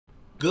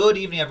Good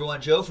evening,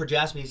 everyone. Joe for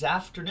Jaspys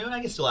afternoon.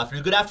 I guess still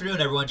afternoon. Good afternoon,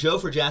 everyone. Joe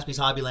for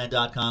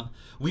JaspysHobbyland.com.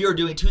 We are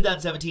doing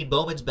 2017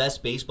 Bowman's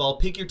Best Baseball.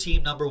 Pick your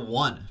team number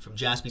 1 from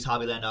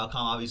JaspysHobbyland.com.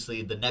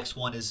 Obviously, the next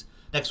ones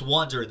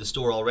are in the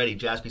store already.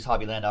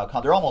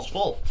 JaspysHobbyland.com. They're almost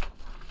full.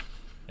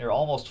 They're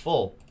almost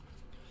full.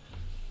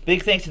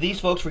 Big thanks to these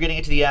folks for getting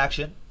into the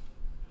action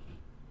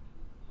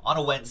on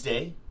a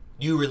Wednesday.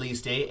 New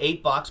release day.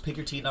 8 box. Pick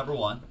your team number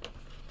 1.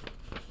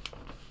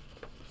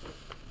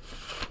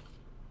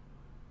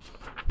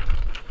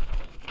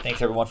 Thanks,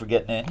 everyone, for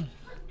getting in.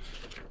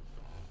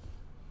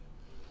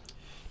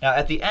 Now,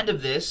 at the end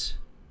of this,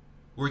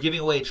 we're giving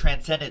away a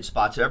Transcendent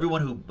spot. So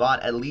everyone who bought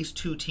at least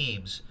 2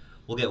 teams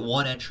will get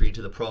 1 entry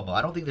into the promo.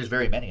 I don't think there's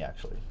very many,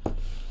 actually.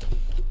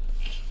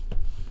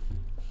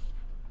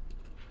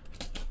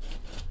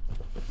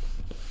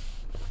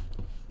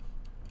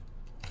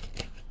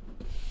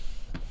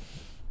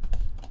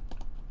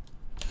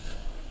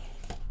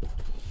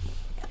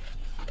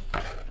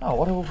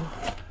 Oh,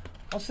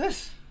 what's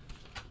this?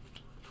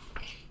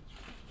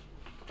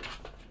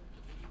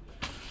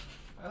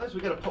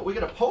 We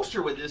got a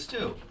poster with this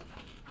too.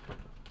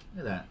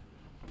 Look at that.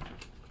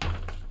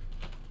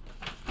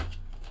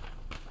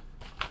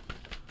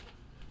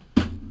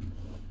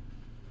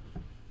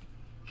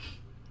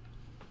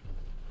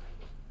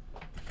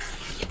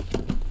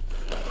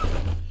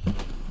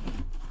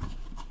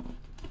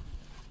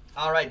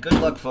 All right, good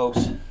luck,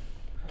 folks.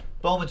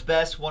 Bowman's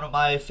Best, one of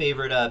my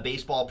favorite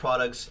baseball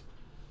products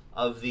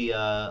of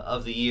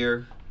the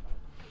year.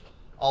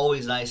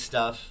 Always nice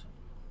stuff.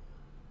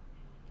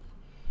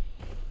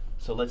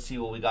 So let's see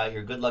what we got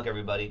here. Good luck,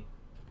 everybody.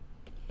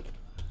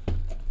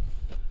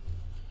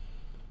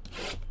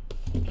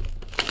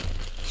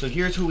 So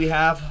here's who we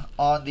have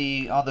on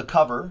the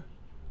cover: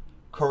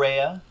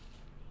 Correa,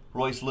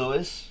 Royce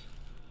Lewis.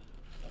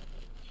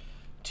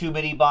 2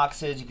 mini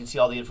boxes. You can see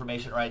all the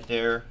information right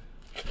there.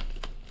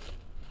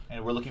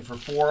 And we're looking for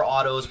 4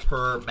 autos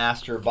per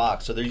master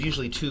box. So there's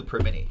usually 2 per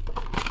mini.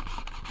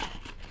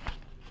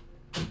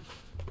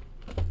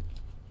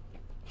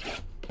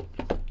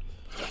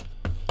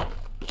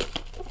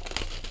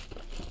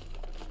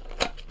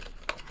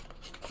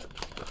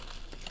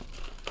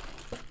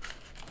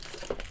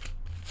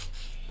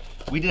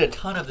 We did a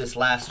ton of this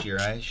last year.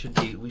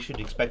 We should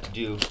expect to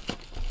do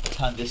a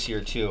ton this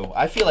year too.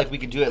 I feel like we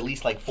could do at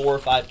least like 4 or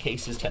 5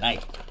 cases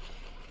tonight.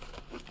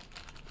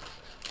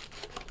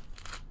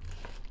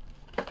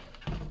 I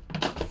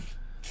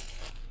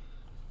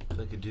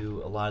could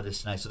do a lot of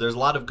this tonight. So there's a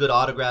lot of good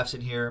autographs in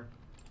here.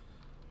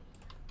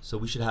 So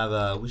we should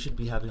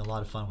be having a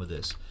lot of fun with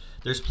this.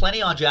 There's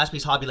plenty on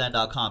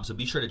JaspysHobbyland.com, so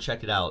be sure to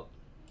check it out.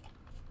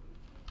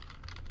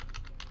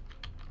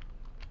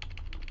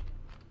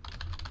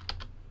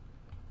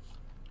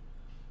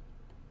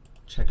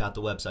 Check out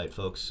the website,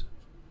 folks.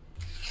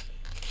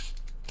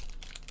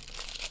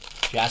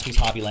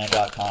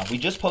 JaspysHobbyland.com. We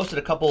just posted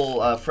a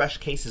couple fresh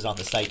cases on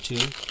the site, too.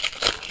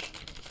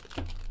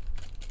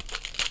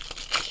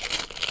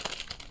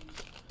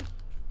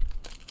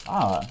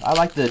 Ah, I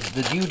like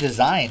the new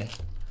design.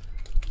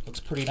 Looks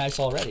pretty nice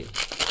already.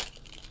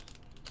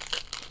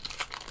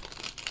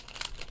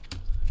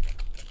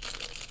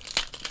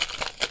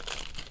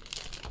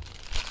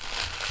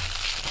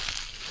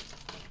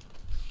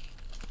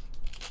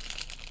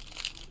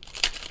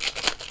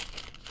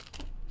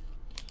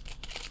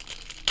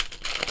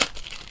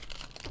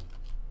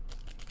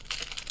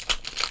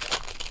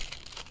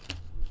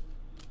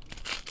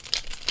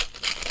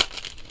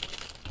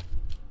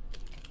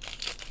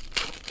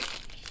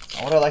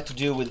 What I like to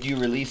do with new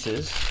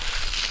releases,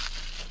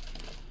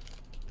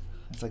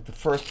 it's like the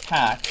first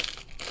pack,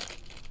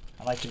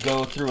 I like to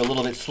go through a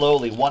little bit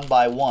slowly, one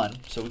by one,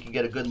 so we can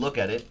get a good look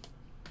at it.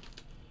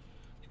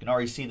 You can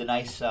already see the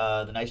nice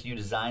new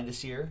design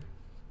this year.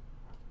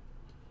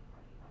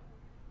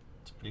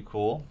 It's pretty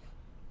cool.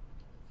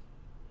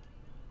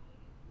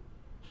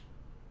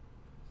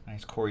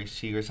 Nice Corey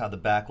Seager's how the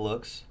back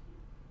looks.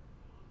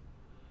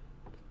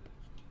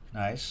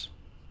 Nice.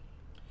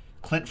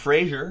 Clint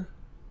Frazier.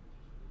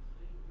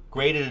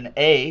 Graded an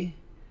A.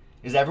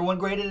 Is everyone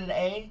graded an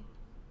A?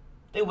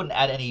 They wouldn't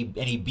add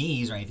any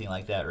B's or anything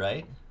like that,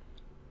 right?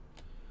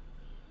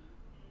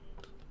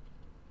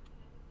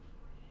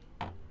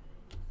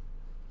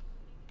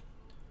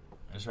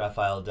 There's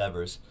Rafael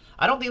Devers.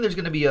 I don't think there's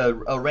going to be a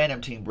random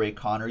team break,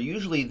 Connor.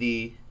 Usually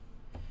the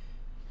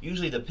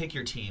pick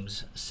your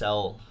teams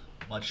sell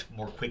much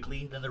more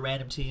quickly than the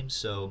random teams.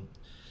 So,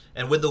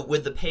 and with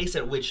the pace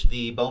at which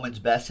the Bowman's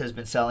Best has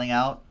been selling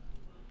out.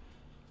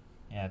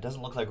 Yeah, it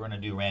doesn't look like we're going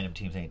to do random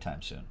teams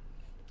anytime soon.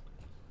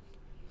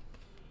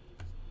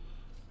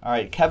 All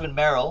right, Kevin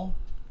Merrill.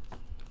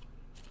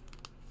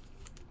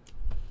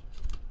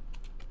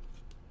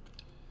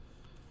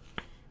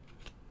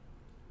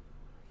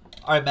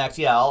 All right, Max,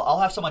 yeah, I'll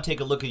have someone take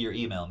a look at your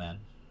email, man.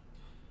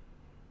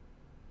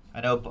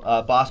 I know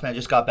Bossman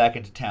just got back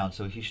into town,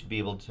 so he should be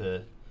able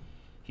to...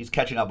 He's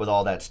catching up with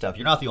all that stuff.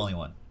 You're not the only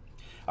one.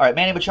 All right,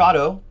 Manny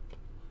Machado.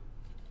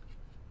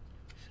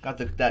 Got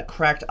that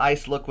cracked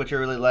ice look, which I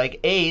really like.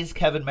 A's,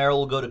 Kevin Merrill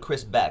will go to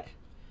Chris Beck.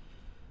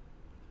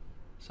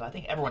 So I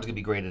think everyone's going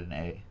to be graded an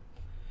A.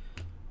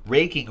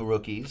 Raking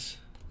rookies.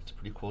 It's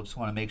pretty cool. Just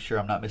want to make sure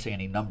I'm not missing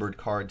any numbered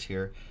cards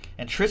here.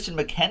 And Tristan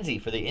McKenzie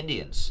for the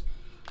Indians.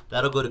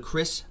 That'll go to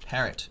Chris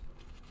Parrott.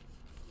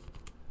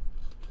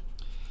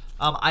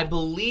 I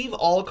believe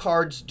all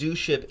cards do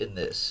ship in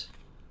this.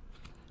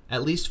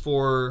 At least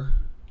for...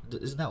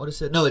 Isn't that what it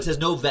said? No, it says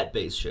no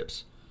vet-based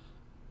ships.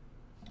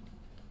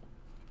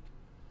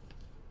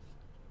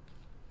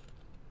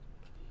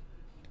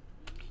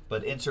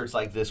 But inserts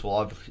like this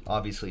will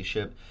obviously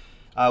ship.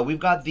 We've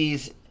got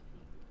these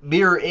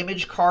mirror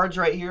image cards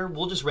right here.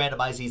 We'll just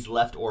randomize these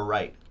left or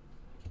right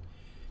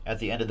at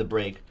the end of the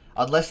break.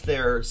 Unless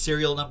they're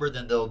serial number,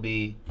 then they'll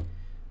be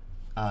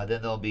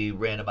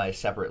randomized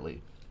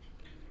separately.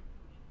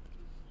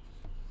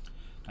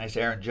 Nice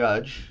Aaron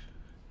Judge.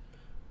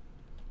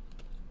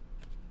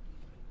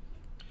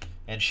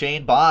 And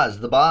Shane Boz,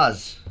 the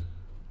Boz.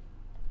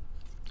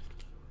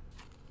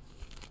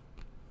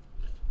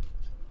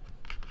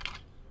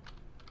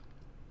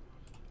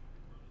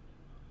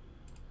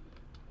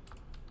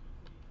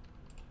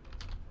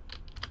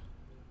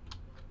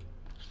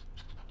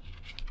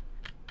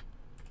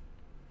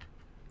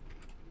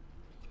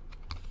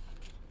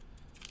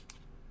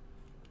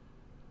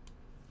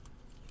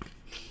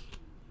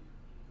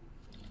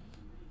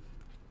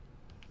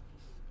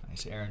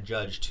 Nice Aaron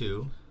Judge,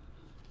 too.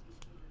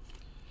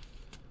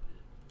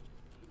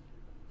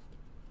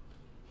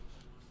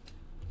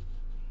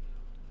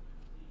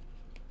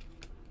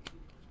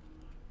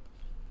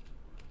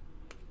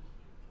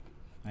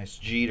 Nice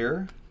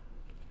Jeter.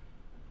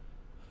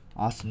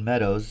 Austin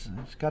Meadows.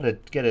 He's got to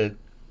get a...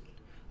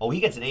 Oh, he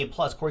gets an A+.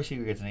 Corey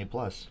Seager gets an A+.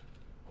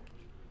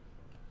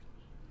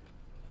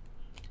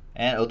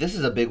 And, oh, this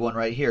is a big one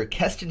right here.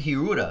 Keston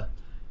Hiura.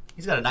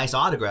 He's got a nice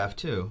autograph,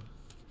 too.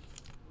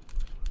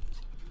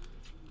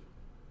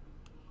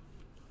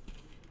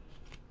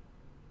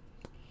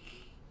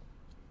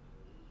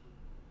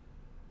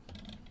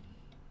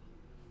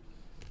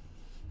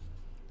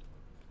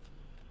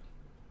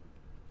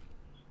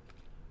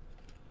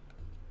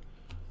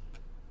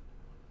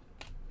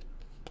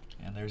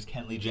 And there's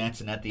Kenley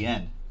Jansen at the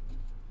end.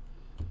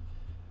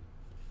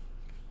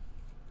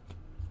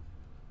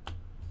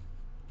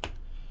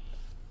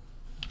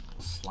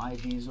 Slide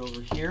these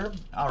over here.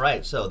 All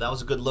right, so that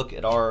was a good look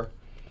at our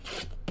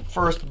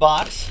first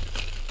box.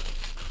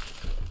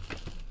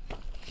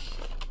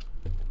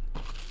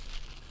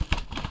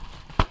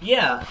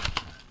 Yeah,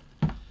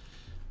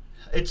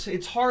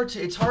 it's hard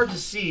to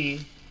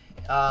see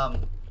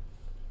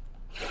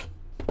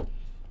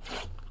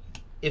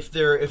if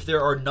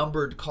there are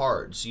numbered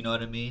cards. You know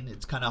what I mean?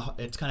 It's kind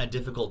of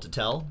difficult to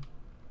tell.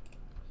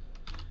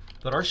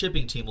 But our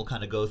shipping team will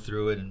kind of go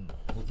through it and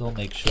they'll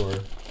make sure.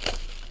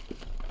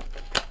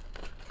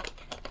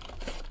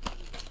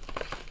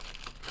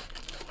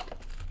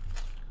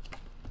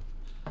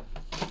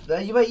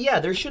 But yeah,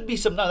 there should be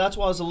some. No, that's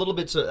why I was a little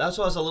bit. That's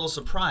why I was a little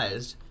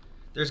surprised.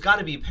 There's got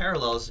to be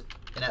parallels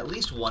in at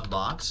least one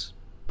box.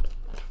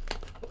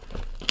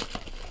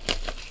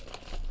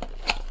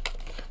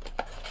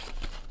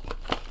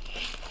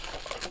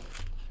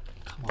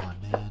 Come on,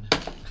 man.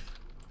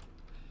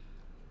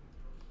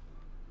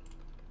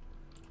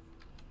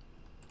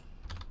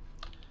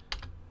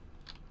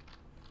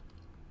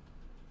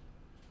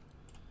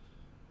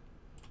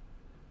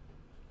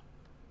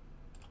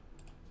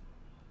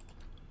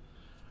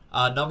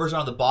 Numbers are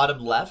on the bottom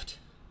left.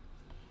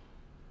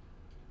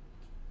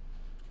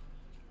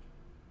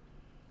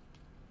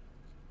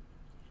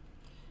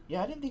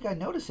 Yeah, I didn't think I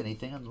noticed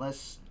anything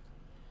unless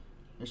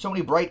there's so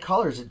many bright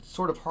colors. It's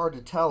sort of hard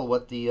to tell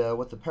what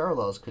the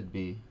parallels could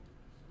be.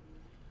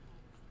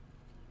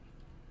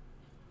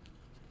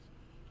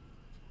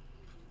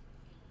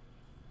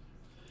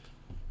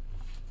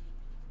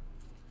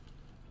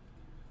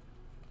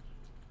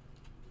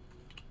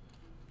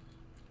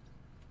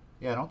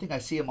 Yeah, I don't think I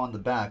see them on the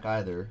back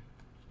either.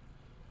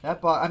 That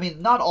box, I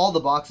mean, not all the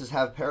boxes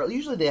have parallel.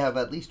 Usually they have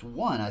at least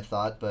one, I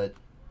thought, but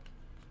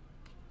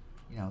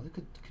you know, it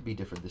could be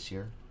different this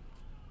year.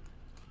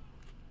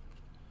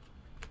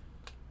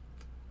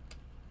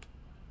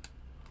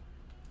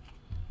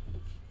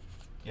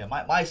 Yeah,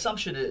 my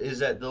assumption is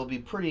that they'll be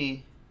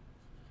pretty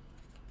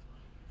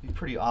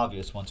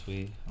obvious once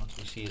we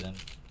see them.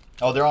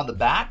 Oh, they're on the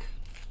back?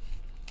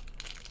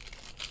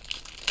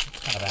 It's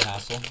kind of a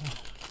hassle.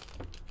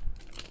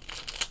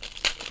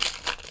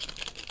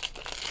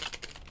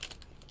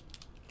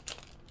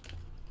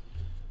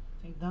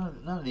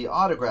 None of the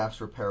autographs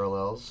were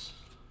parallels.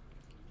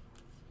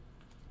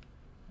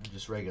 They're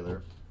just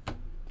regular.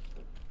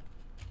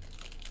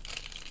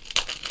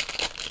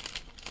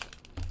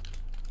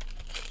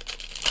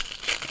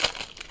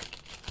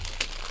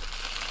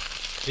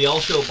 They all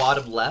show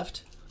bottom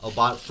left. Oh,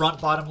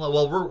 front bottom left.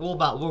 Well,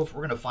 we're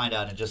gonna find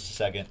out in just a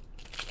second.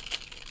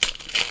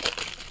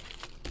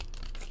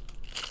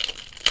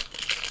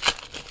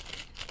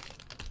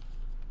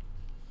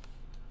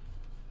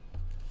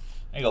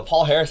 There you go.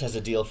 Paul Harris has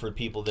a deal for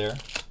people there.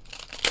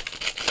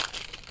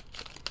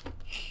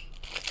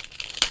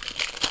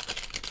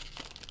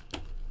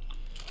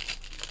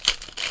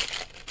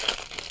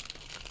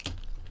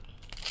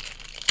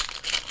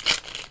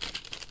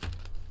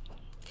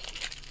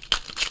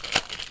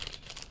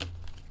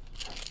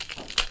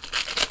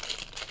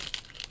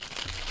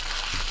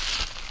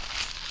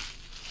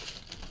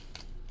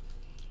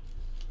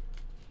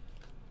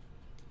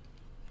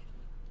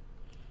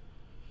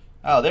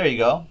 Oh, there you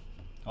go.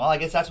 Well, I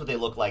guess that's what they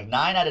look like.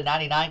 9 out of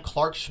 99,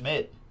 Clark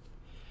Schmidt.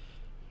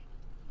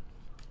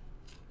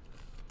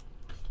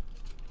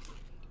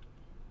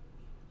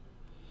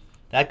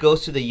 That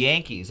goes to the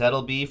Yankees.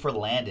 That'll be for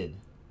Landon.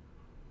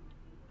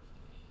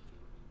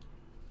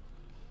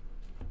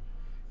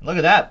 Look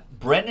at that.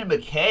 Brendan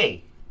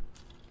McKay.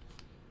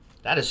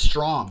 That is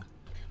strong.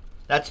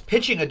 That's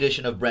pitching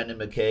edition of Brendan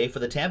McKay for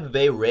the Tampa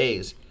Bay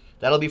Rays.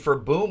 That'll be for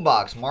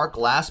Boombox, Mark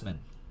Glassman.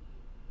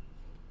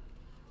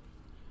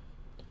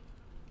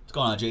 What's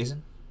going on,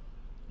 Jason?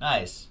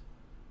 Nice.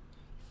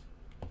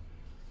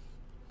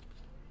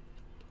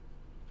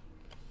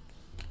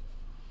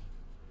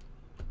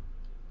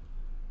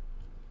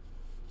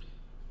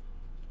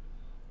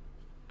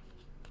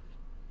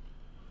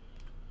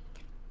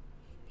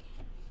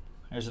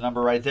 There's a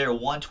number right there,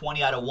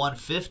 120 out of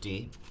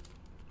 150.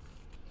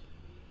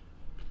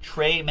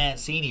 Trey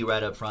Mancini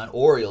right up front.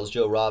 Orioles,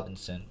 Joe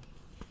Robinson.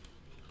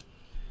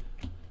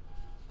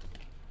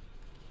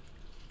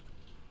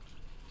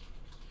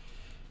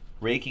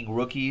 Raking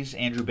rookies,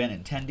 Andrew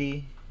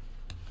Benintendi.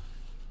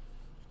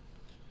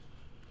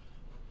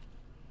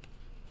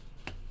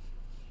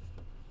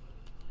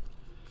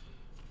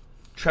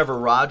 Trevor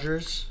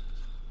Rogers.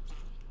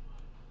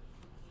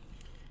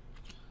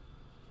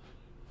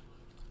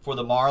 For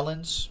the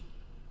Marlins.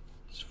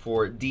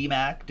 For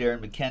D-Mac, Darren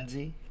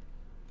McKenzie.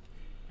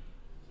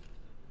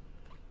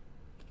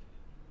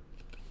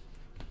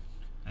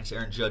 Nice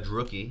Aaron Judge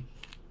rookie.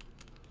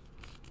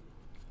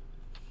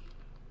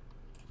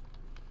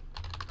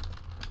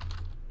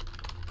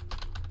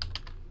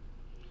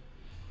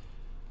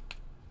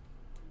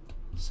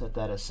 Set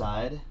that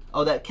aside.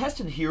 Oh, that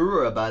Keston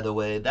Hiura, by the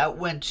way, that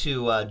went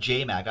to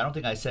J-Mac. I don't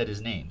think I said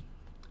his name.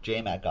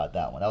 J-Mac got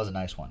that one. That was a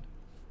nice one.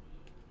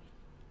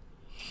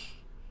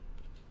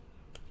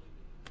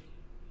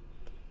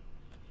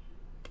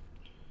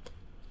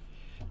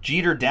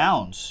 Jeter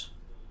Downs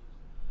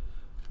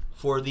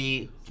for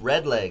the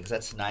Redlegs.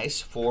 That's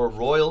nice. For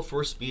Royal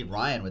for Speed.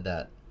 Ryan with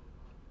that.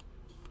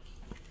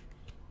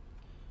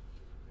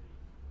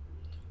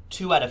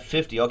 2 out of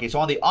 50. Okay, so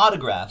on the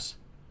autographs,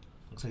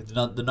 looks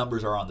like the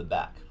numbers are on the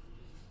back.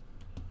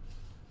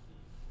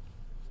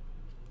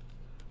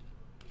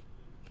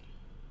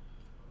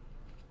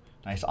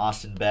 Nice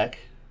Austin Beck.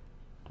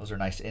 Those are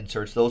nice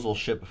inserts. Those will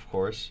ship, of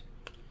course.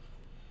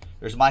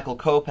 There's Michael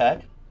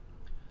Kopech.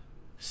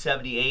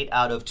 78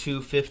 out of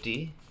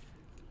 250.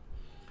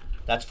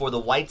 That's for the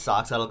White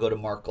Sox. That'll go to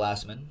Mark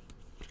Glassman.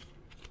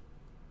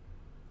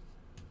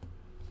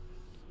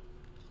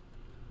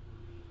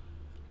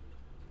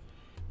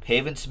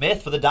 Pavin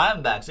Smith for the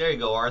Diamondbacks. There you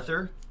go,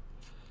 Arthur.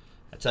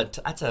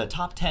 That's a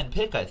top 10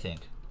 pick, I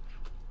think.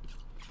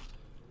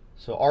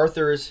 So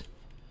Arthur's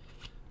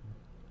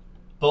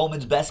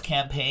Bowman's best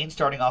campaign,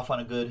 starting off on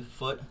a good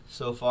foot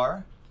so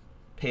far.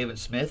 Pavin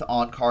Smith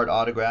on-card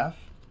autograph.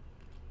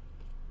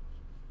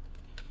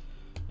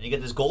 And you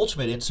get this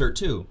Goldschmidt insert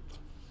too.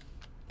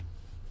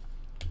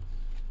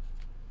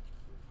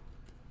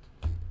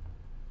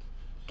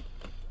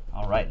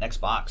 All right, next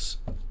box.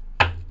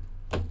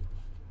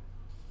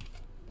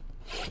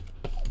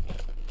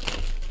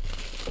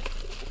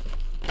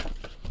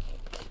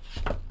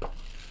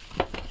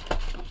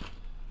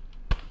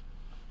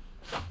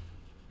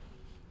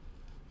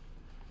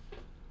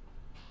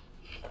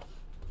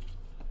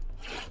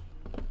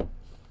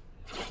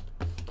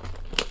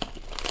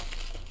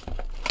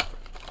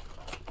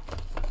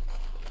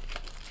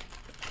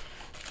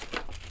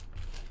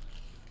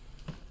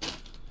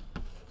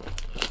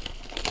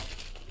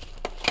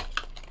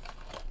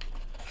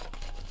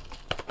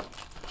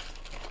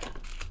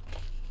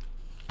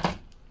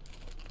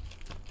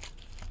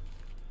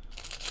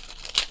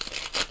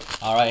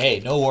 All right, hey,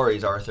 no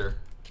worries, Arthur.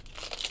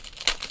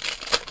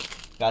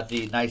 Got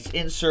the nice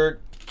insert.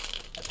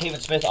 Pavin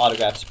Smith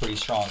autograph is pretty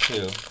strong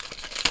too.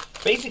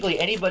 Basically,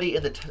 anybody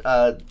in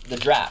the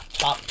draft,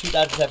 top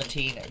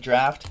 2017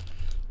 draft,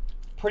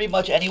 pretty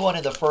much anyone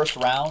in the first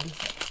round,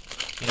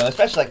 you know,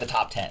 especially like the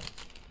top 10,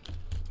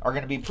 are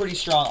going to be pretty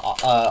strong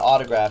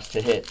autographs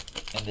to hit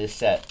in this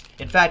set.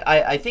 In fact,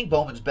 I think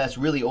Bowman's Best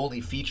really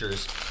only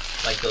features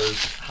like those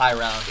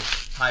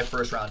high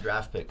first round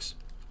draft picks.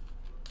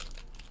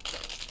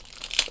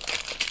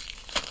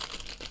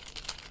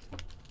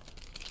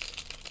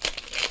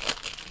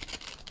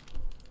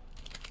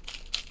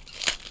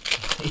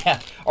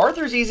 Yeah,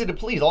 Arthur's easy to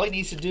please. All he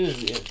needs to do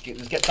is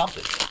get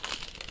something.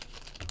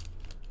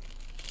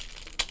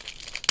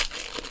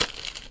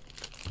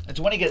 It's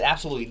when he gets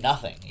absolutely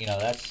nothing. You know,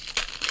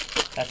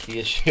 that's the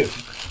issue.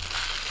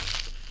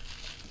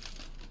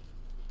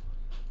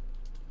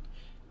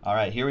 All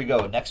right, here we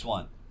go. Next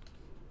one.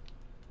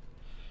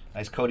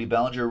 Nice Cody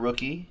Bellinger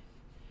rookie.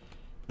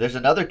 There's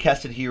another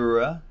Keston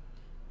Hiura.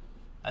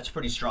 That's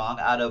pretty strong.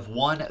 Out of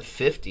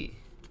 150.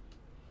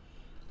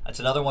 That's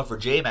another one for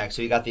J-Mac.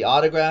 So you got the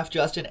autograph,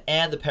 Justin,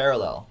 and the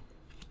parallel.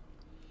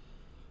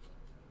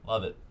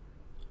 Love it.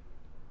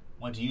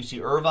 Went to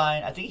UC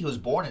Irvine. I think he was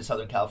born in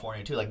Southern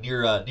California too, like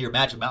near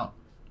Magic Mountain.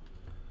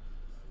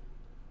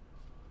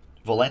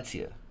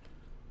 Valencia.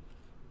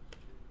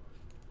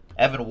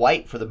 Evan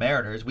White for the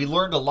Mariners. We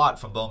learned a lot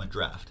from Bowman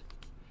Draft.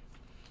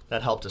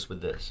 That helped us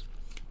with this.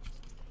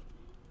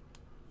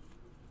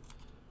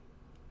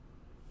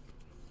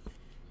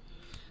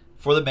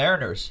 For the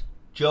Mariners,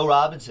 Joe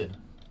Robinson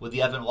with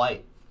the Evan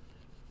White.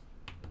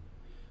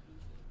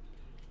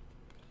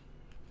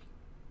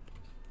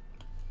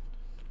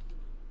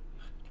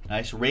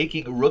 Nice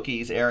raking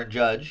rookies, Aaron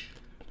Judge.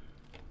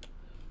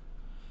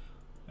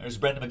 There's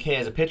Brendan McKay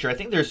as a pitcher. I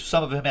think there's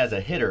some of him as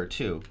a hitter,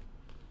 too.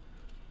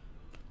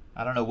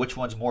 I don't know which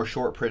one's more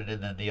short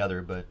printed than the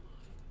other, but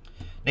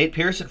Nate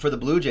Pearson for the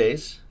Blue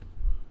Jays.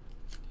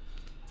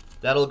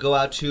 That'll go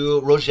out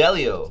to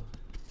Rogelio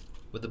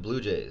with the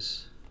Blue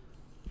Jays.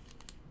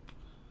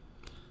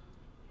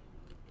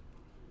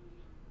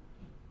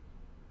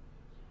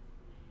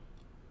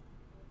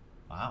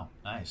 Wow,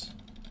 nice.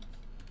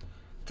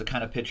 It's the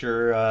kind of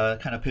pitcher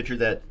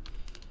that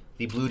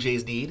the Blue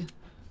Jays need.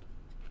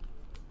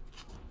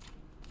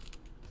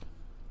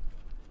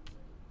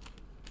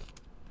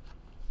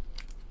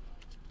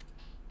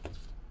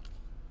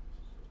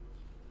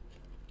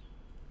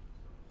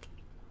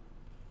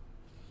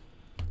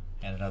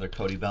 And another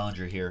Cody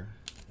Bellinger here.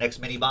 Next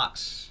mini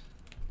box.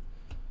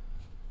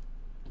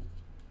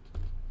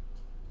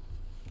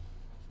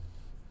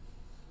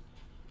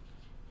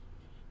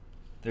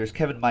 There's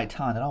Kevin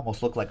Maitan. It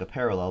almost looked like a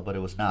parallel, but it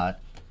was not.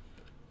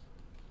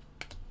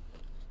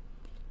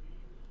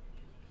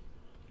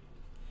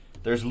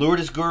 There's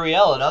Lourdes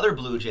Gurriel, another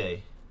Blue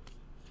Jay.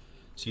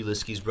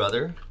 Uliski's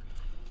brother.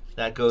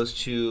 That goes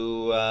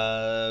to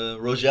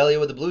Rogelio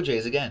with the Blue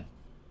Jays again.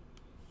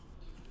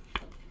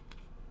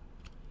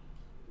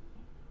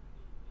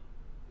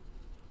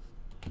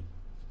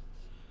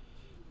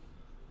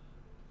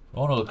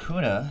 Ronald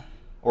Acuna,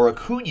 or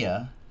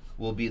Acuna,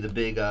 will be the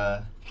big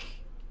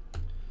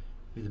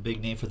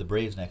name for the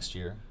Braves next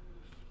year.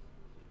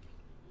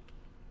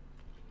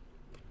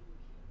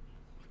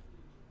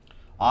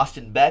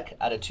 Austin Beck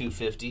out of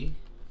 250.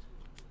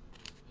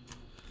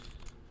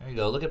 There you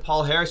go. Look at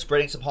Paul Harris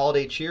spreading some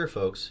holiday cheer,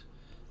 folks.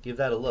 Give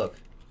that a look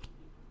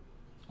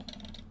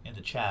in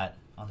the chat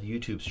on the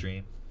YouTube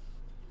stream.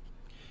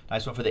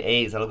 Nice one for the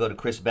A's. That'll go to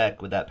Chris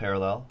Beck with that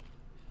parallel.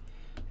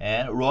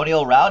 And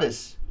Roniel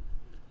Raudis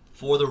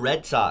for the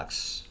Red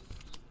Sox.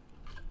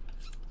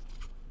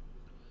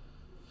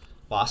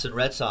 Boston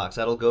Red Sox.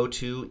 That'll go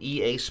to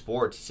EA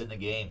Sports. It's in the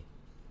game.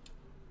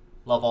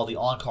 Love all the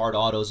on-card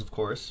autos, of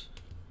course.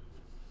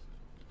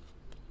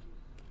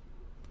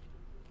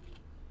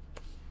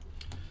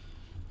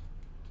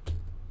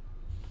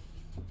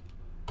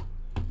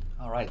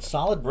 All right,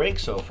 solid break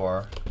so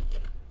far.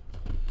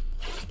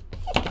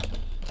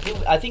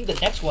 I think the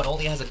next one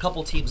only has a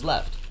couple teams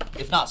left,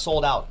 if not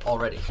sold out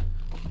already.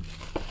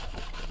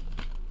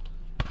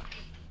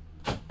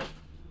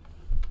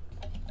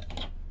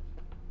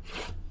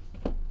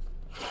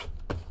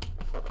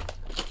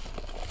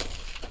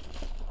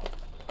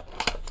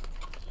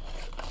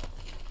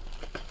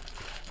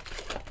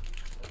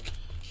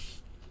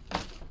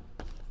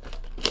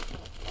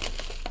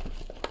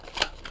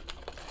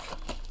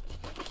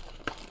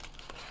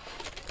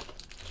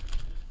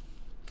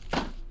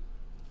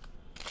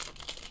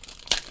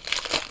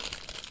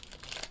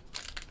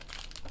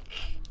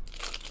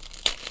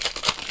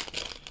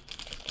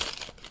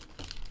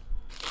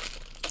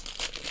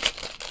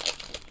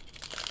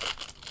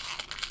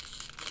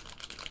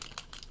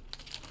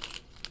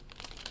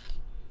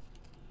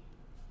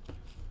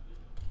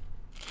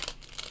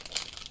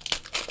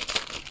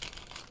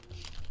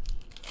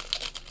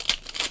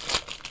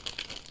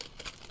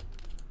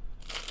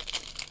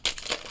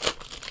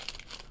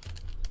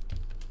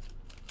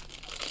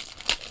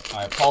 All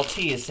right, Paul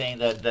T is saying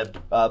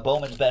that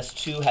Bowman's Best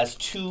 2 has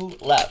 2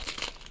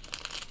 left.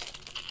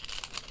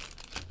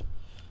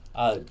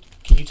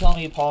 Can you tell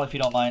me, Paul, if you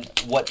don't mind,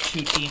 what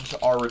 2 teams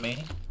are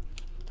remaining?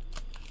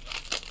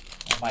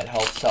 That might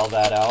help sell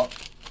that out.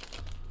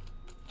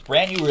 It's a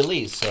brand new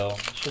release, so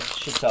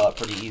should sell out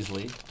pretty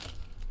easily.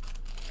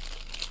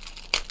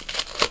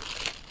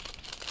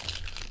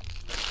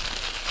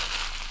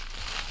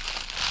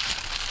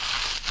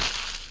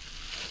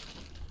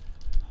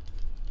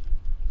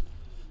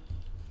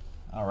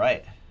 All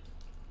right.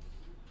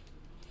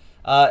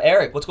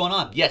 Eric, what's going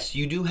on? Yes,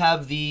 you do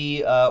have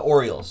the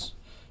Orioles.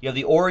 You have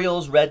the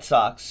Orioles, Red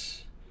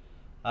Sox.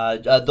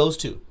 Those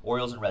two,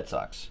 Orioles and Red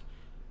Sox.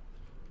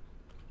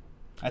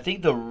 I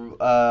think there's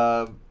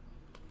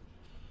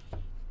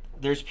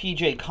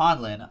PJ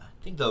Conlon. I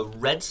think the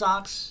Red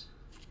Sox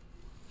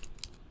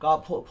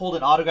got pulled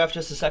an autograph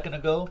just a second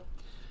ago.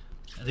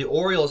 And the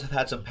Orioles have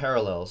had some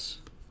parallels.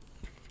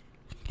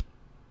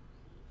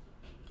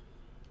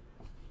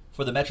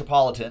 For the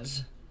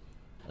Metropolitans,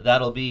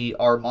 that'll be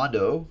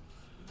Armando.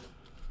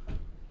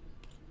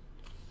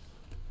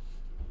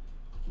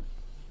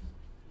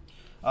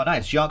 Oh,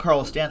 nice.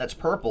 Giancarlo Stanton, that's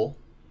purple.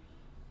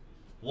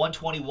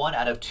 121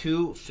 out of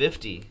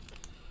 250.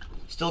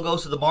 Still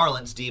goes to the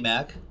Marlins,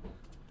 D-Mac.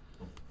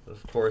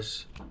 Of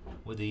course,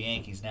 with the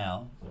Yankees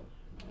now.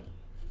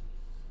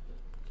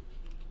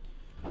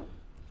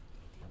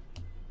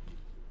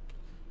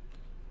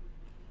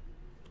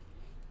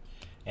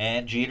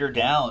 And Jeter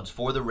Downs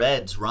for the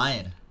Reds.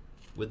 Ryan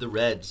with the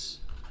Reds.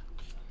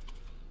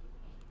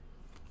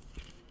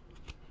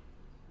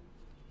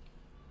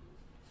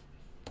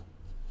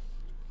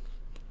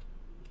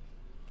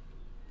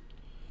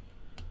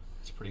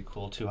 It's pretty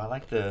cool too. I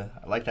like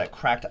that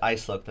cracked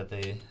ice look that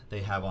they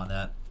have on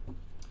that.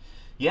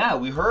 Yeah,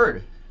 we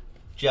heard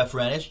Jeff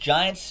Rennish.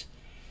 Giants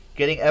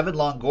getting Evan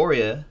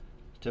Longoria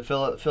to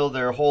fill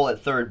their hole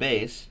at third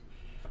base,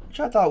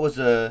 which I thought was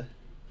a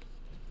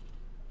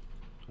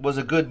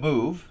good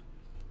move.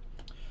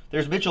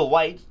 There's Mitchell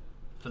White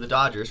for the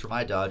Dodgers, for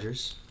my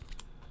Dodgers.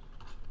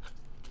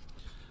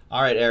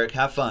 All right, Eric,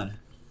 have fun.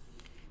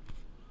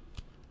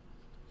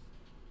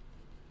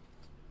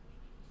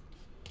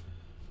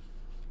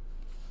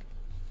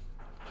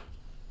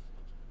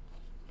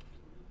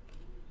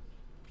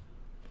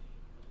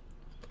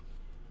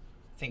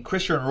 I think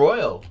Christian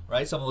Royal,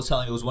 right? Someone was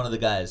telling me it was one of the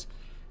guys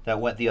that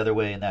went the other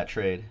way in that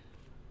trade.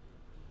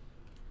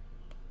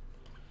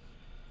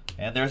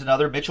 And there's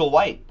another Mitchell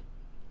White.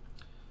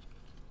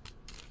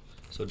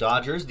 So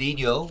Dodgers,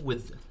 Dino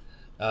with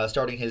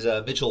starting his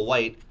Mitchell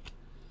White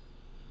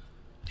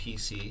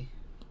PC.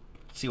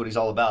 See what he's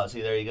all about.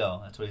 See, there you go.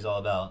 That's what he's all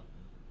about.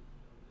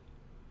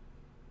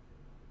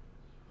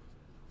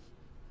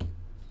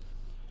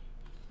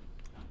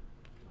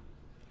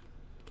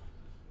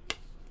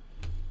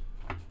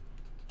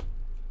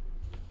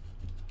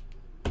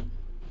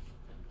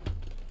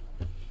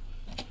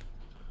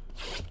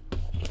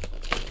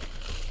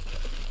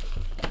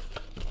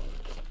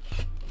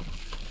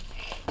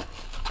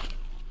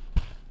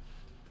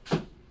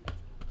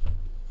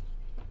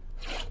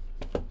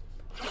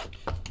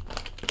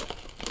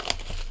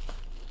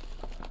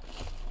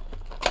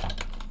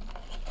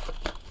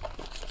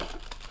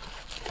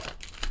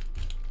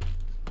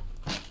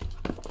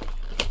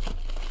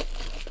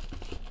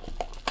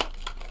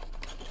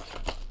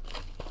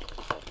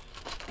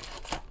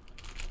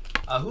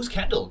 Who's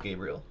Kendall,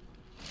 Gabriel?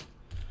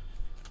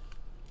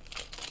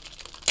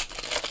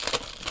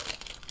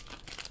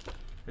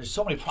 There's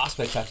so many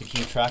prospects I have to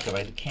keep track of.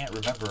 I can't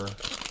remember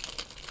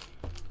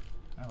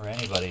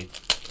anybody.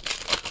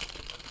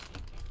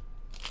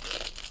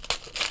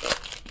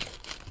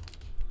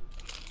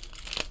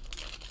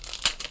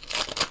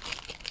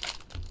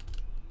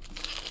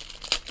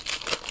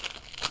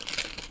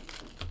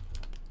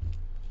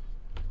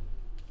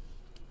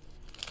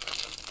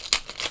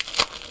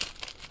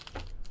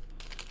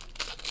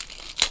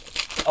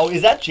 Oh,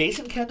 is that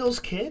Jason Kendall's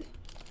kid?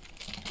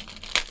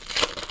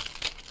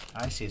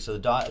 I see. So the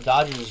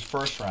Dodgers'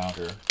 first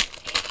rounder.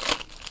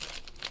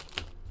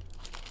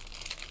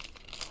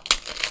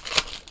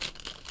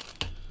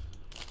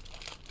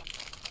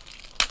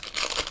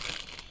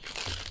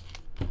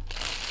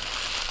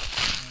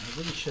 I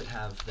really should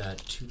have that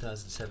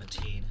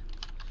 2017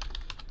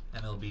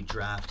 MLB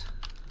draft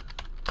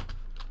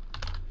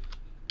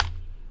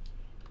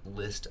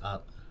list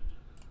up.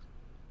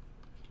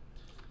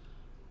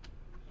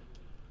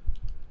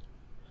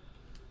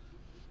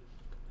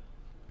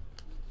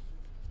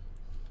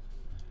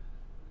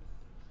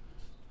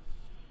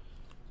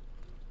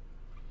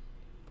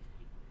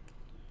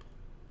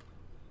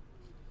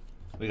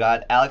 We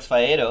got Alex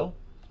Faedo.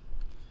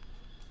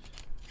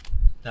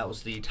 That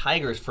was the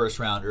Tigers' first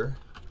rounder.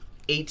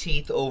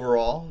 18th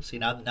overall. See,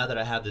 now that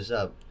I have this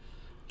up,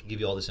 I can give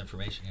you all this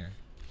information here.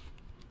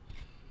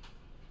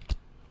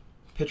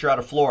 Pitcher out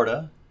of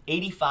Florida.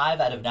 85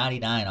 out of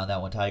 99 on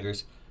that one,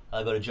 Tigers.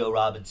 I'll go to Joe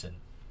Robinson.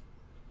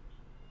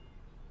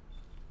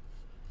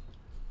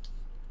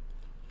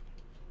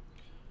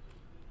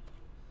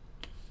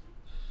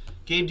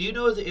 Gabe, do you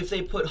know if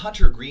they put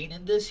Hunter Green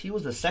in this? He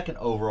was the second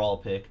overall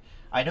pick.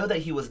 I know that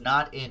he was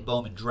not in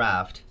Bowman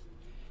draft,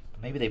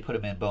 but maybe they put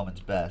him in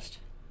Bowman's best.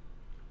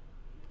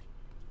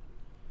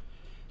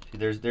 See,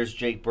 there's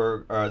Jake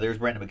Berg, or there's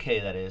Brandon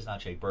McKay. That is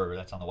not Jake Berger.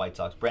 That's on the White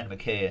Sox. Brandon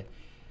McKay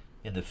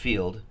in the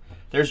field.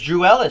 There's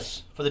Drew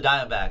Ellis for the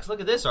Diamondbacks. Look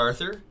at this,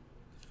 Arthur.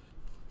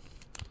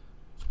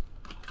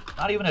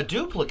 Not even a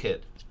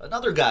duplicate.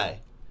 Another guy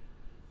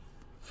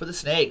for the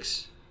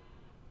Snakes.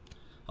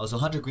 Oh, so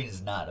Hunter Green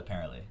is not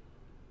apparently.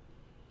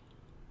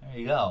 There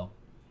you go.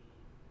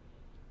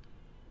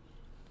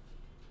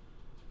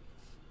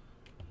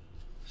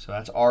 So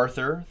that's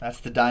Arthur. That's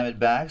the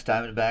Diamondbacks.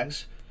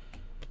 Diamondbacks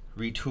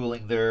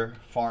retooling their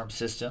farm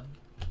system.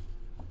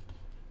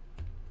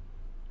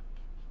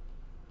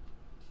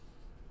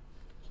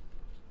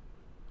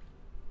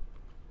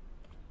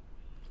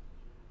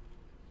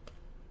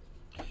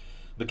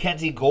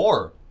 Mackenzie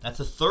Gore. That's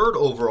the third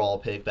overall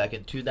pick back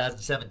in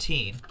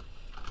 2017.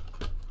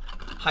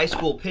 High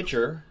school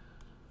pitcher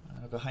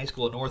out of a high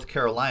school in North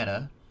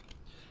Carolina.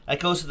 That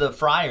goes to the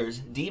Friars.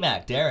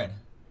 D-Mac, Darren.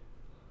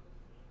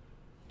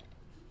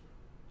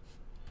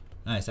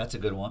 Nice, that's a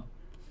good one.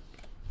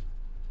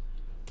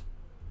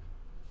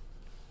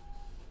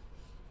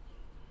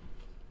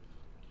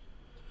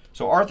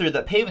 So Arthur,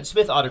 that Pavin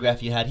Smith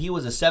autograph you had, he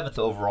was a 7th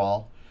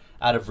overall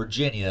out of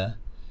Virginia.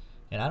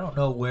 And I don't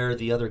know where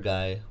the other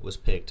guy was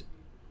picked.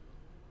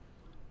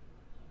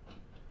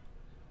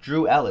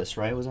 Drew Ellis,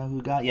 right? Was that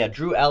who got? Yeah,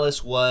 Drew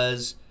Ellis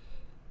was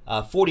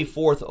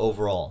 44th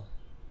overall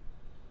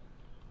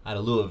out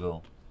of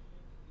Louisville.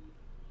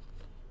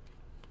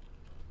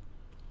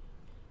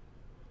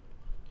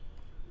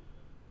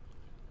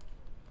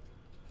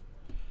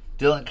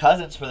 Dylan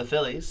Cousins for the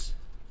Phillies.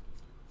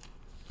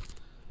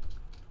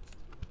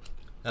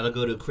 That'll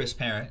go to Chris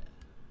Parent.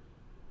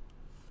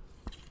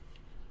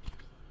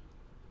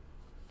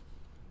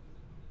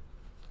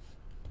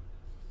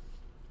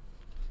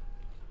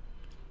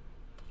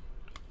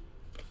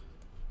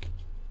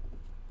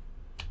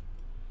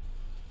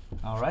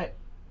 All right.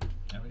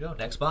 There we go.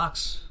 Next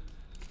box.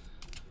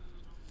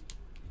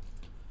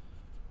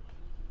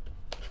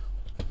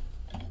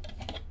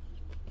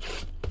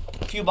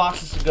 A few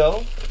boxes to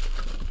go.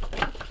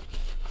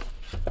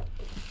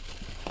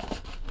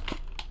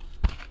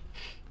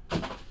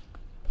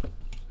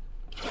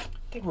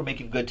 I think we're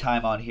making good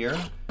time on here.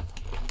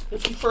 The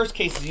first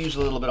case is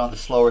usually a little bit on the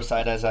slower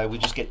side as we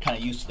just get kind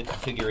of used to the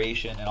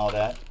configuration and all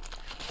that.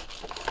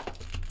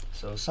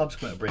 So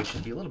subsequent breaks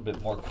should be a little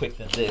bit more quick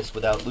than this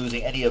without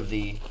losing any of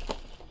the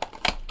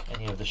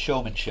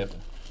showmanship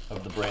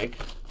of the break.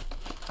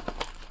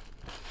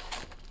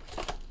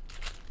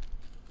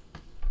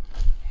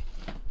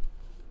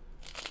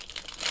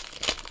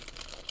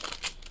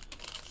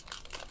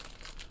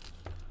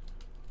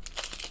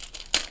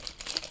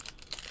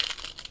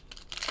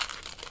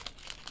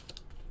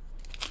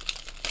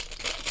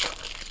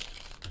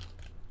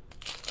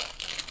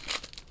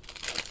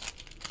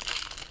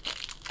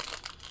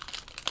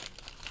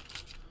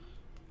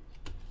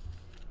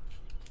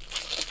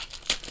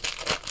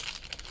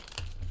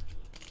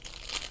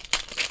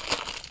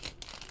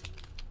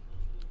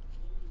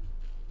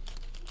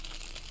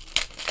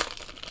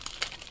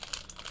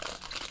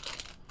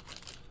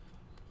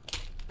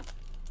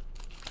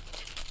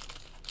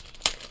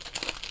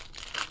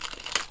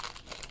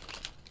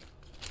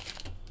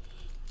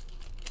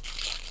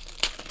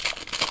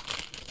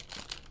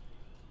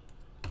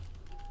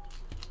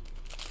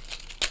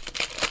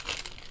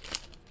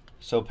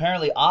 So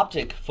apparently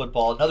Optic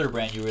Football, another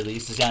brand new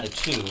release, is down to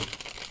 2.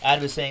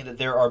 Adam is saying that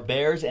there are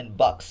Bears and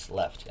Bucks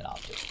left in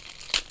Optic.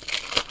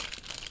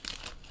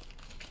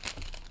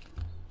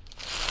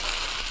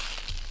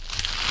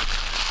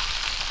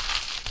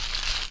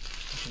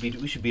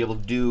 We should be able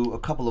to do a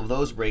couple of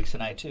those breaks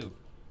tonight too.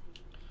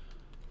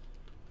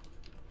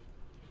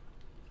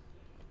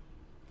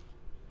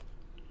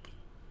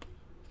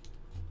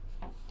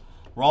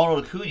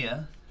 Ronald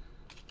Acuna.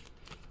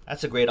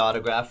 That's a great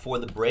autograph for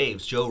the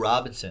Braves. Joe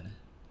Robinson.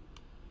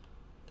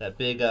 That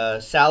big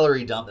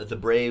salary dump that the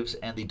Braves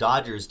and the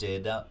Dodgers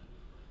did.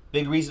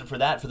 Big reason for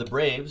that for the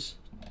Braves.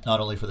 Not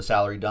only for the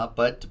salary dump,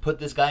 but to put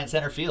this guy in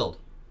center field.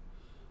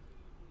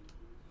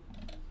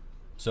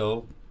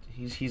 So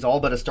he's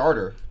all but a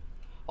starter.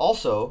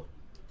 Also,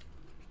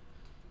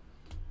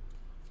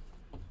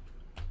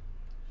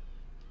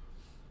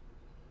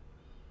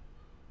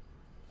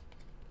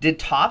 did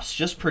Topps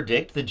just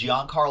predict the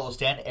Giancarlo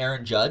Stanton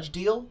Aaron Judge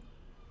deal?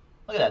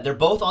 Look at that. They're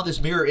both on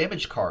this mirror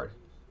image card.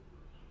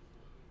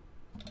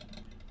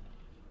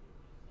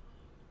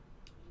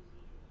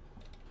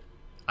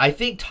 I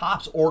think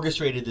Topps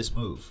orchestrated this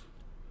move,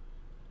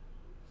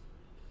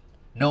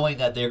 knowing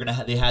that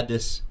they had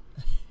this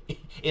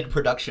in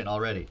production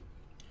already.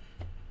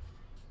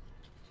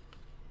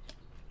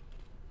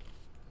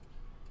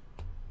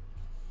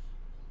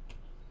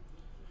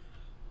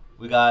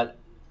 We got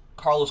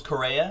Carlos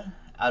Correa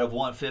out of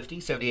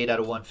 150, 78 out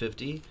of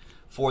 150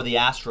 for the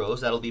Astros.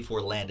 That'll be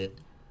for Landon.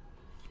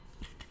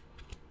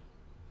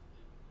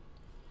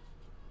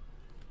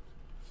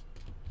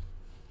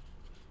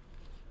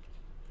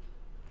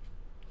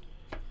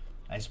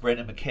 Nice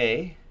Brendan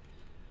McKay.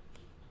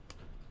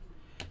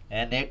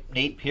 And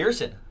Nate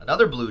Pearson,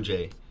 another Blue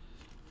Jay.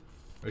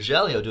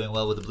 Rogelio doing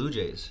well with the Blue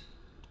Jays.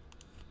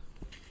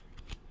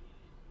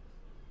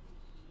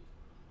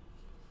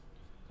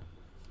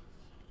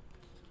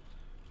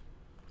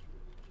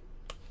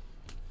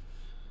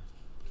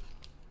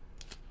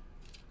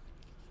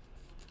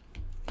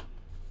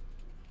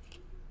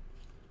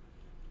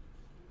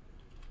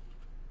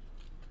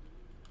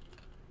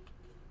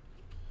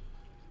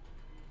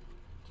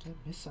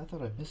 I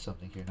thought I missed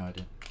something here. No, I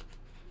didn't.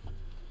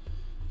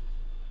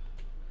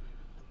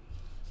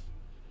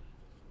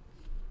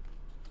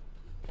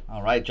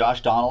 All right,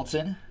 Josh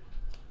Donaldson.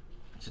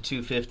 It's a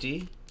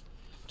 250.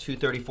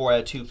 234 out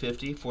of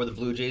 250 for the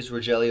Blue Jays.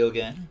 Rogelio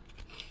again.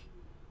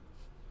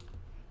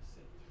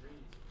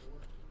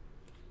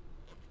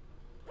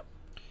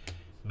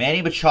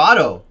 Manny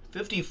Machado.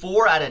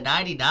 54 out of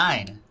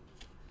 99.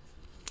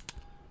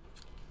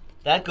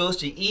 That goes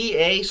to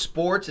EA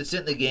Sports. It's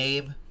in the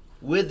game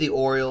with the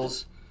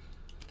Orioles.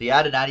 The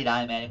out of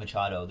 99 Manny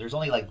Machado. There's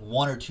only like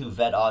 1 or 2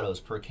 vet autos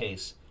per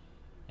case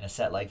in a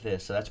set like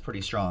this, so that's pretty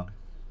strong.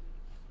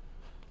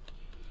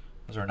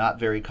 Those are not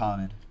very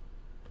common,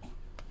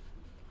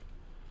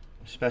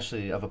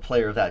 especially of a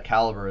player of that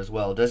caliber as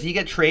well. Does he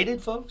get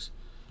traded, folks?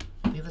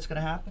 Think that's going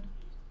to happen?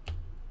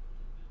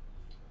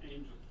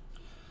 Angel.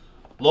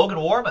 Logan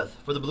Warmoth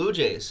for the Blue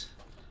Jays.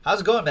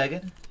 How's it going,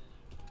 Megan?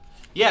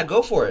 Yeah,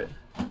 go for it.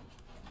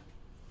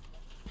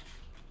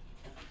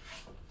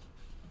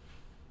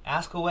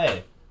 Ask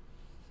away.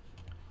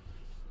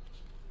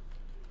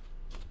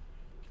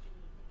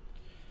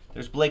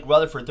 There's Blake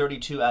Rutherford,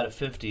 32 out of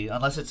 50,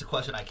 unless it's a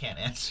question I can't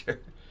answer.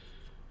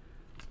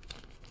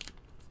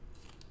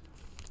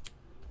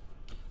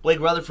 Blake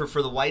Rutherford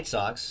for the White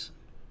Sox.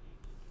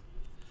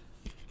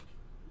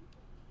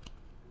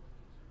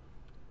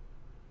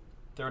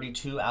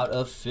 $32 out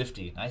of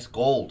 50. Nice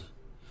gold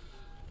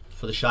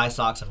for the Shy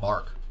Sox and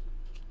Mark.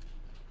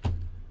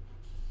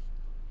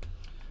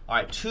 All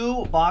right,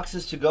 2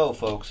 boxes to go,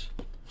 folks.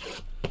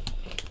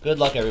 Good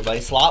luck, everybody.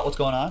 Slot, what's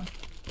going on?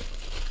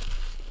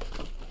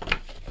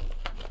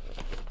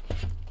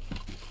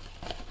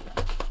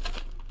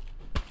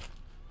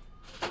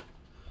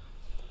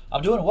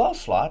 I'm doing well,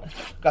 Slot.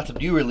 Got some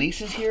new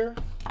releases here.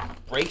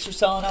 Breaks are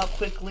selling out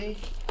quickly.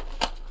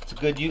 It's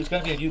going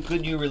to be a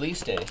good new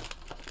release day.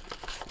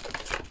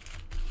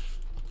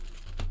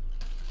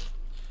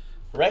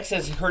 Rex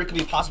says he heard it could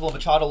be possible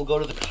Machado will go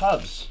to the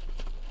Cubs.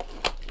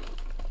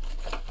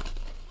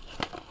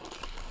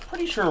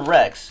 Pretty sure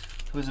Rex,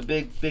 who is a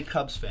big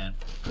Cubs fan,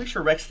 pretty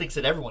sure Rex thinks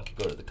that everyone could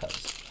go to the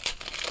Cubs.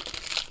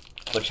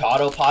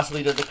 Machado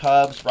possibly to the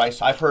Cubs.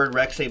 I've heard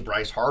Rex say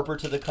Bryce Harper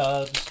to the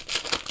Cubs.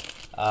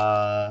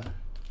 All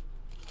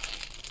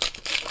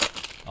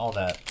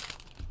that.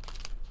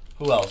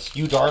 Who else?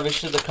 Yu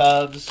Darvish to the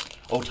Cubs.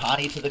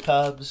 Ohtani to the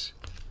Cubs.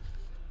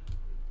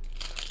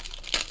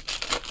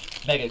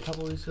 Megan, a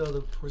couple weeks ago,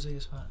 the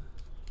Porzingis spot.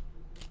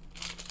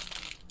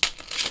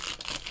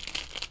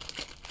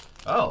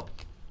 Oh.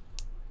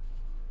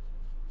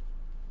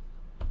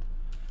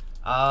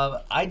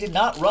 I did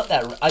not run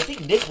that. I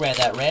think Nick ran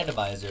that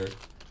randomizer.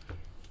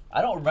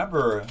 I don't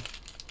remember.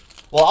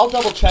 Well, I'll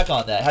double check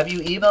on that. Have you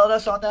emailed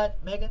us on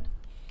that, Megan?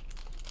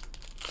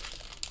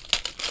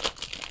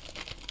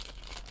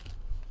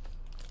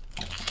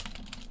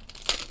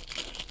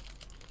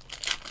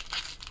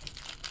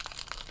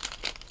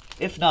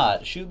 If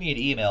not, shoot me an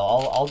email.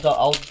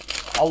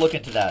 I'll look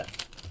into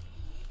that.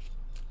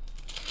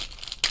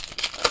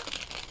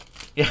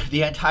 Yeah,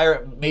 the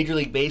entire Major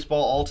League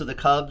Baseball all to the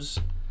Cubs.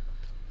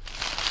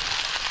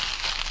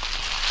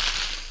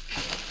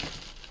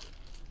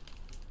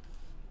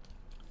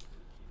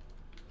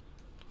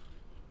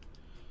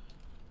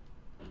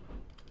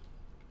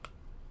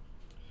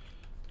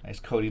 Nice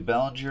Cody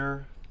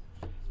Bellinger.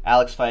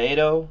 Alex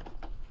Faedo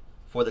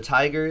for the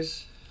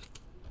Tigers.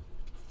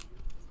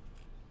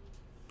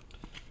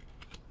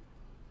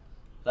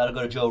 That'll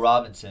go to Joe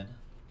Robinson.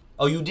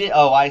 Oh, you did?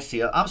 Oh, I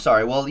see. I'm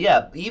sorry. Well,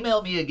 yeah,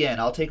 email me again.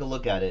 I'll take a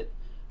look at it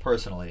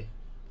personally.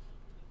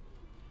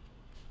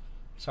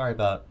 Sorry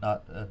about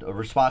not a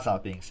response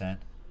not being sent.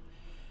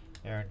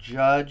 Aaron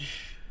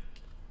Judge.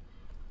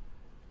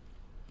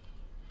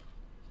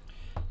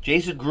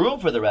 Jason Groom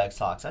for the Red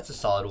Sox. That's a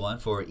solid one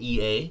for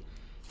EA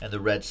and the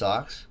Red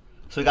Sox.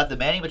 So we got the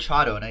Manny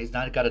Machado, and he's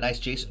got a nice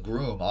Jason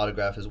Groom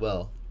autograph as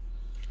well.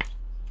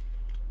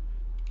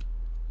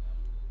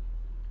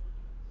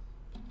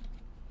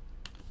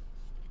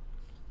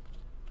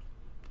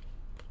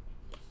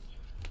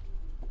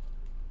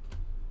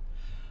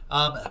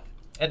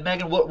 And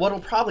Megan, what'll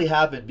probably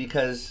happen,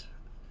 because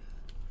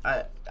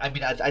I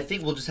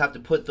think we'll just have to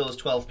put those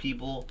 12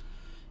 people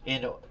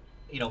in.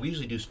 You know, we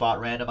usually do spot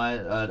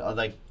randomize,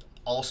 like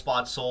all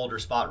spots sold or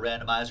spot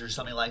randomizer or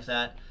something like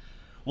that.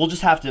 We'll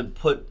just have to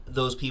put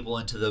those people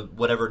into the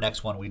whatever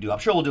next one we do. I'm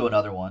sure we'll do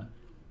another one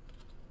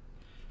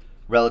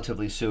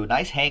relatively soon.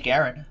 Nice Hank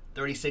Aaron,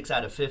 36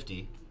 out of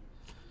 50.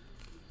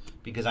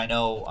 Because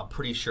I'm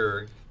pretty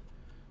sure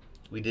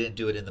we didn't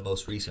do it in the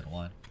most recent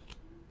one.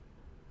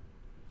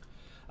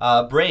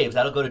 Braves,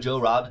 that'll go to Joe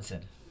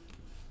Robinson.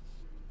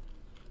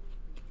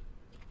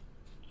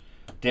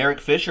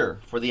 Derek Fisher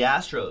for the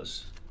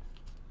Astros.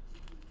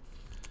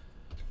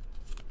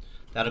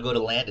 That'll go to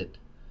Landon.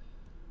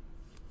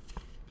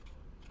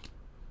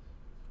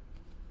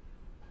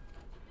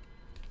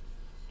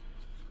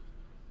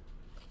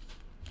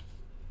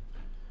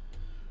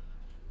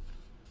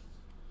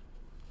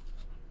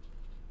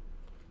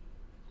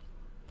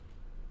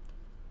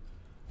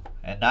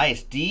 And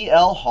nice,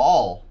 DL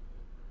Hall.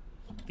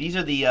 These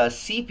are the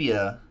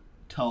sepia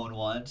tone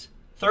ones.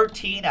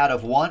 13 out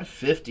of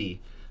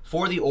 150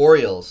 for the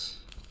Orioles.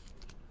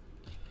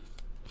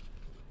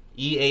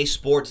 EA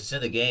Sports, it's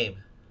in the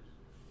game.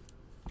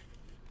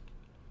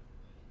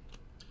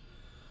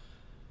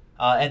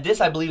 And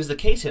this, I believe, is the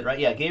case hit, right?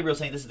 Yeah, Gabriel's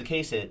saying this is the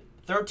case hit.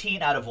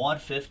 13 out of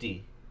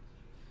 150.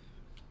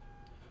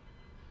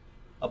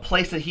 A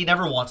place that he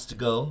never wants to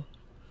go.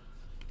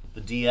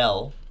 The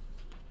DL.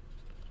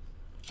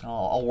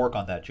 Oh, I'll work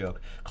on that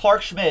joke.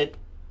 Clark Schmidt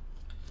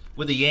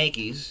with the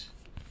Yankees.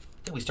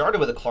 I think we started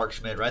with a Clark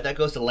Schmidt, right? That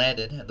goes to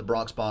Landon and the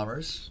Bronx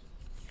Bombers.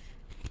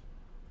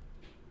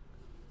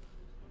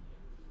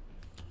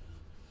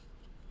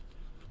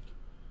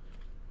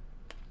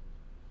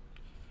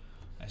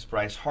 Nice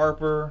Bryce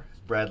Harper,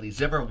 Bradley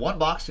Zimmer. 1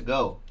 box to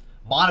go.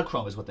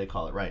 Monochrome is what they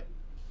call it, right?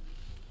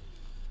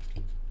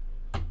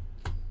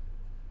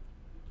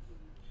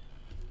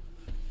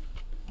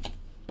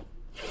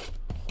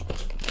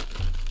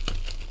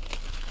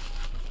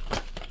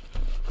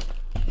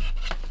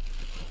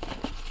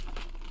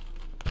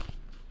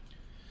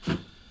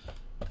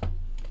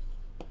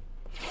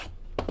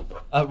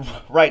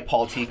 Right,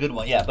 Paul T. Good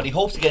one. Yeah, but he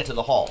hopes to get into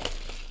the Hall.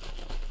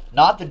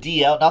 Not the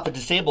DL, not the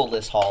disabled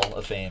list Hall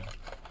of Fame.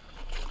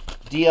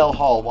 DL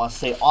Hall wants to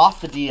stay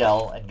off the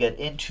DL and get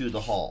into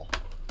the Hall.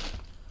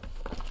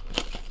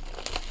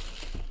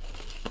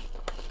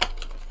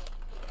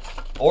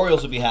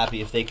 Orioles would be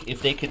happy if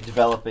they could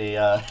develop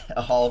a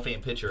Hall of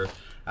Fame pitcher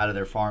out of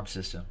their farm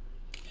system.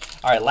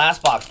 All right,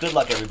 last box. Good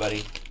luck,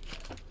 everybody.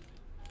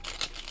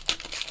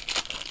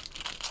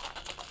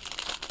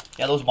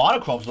 Yeah, those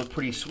monochromes look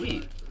pretty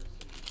sweet.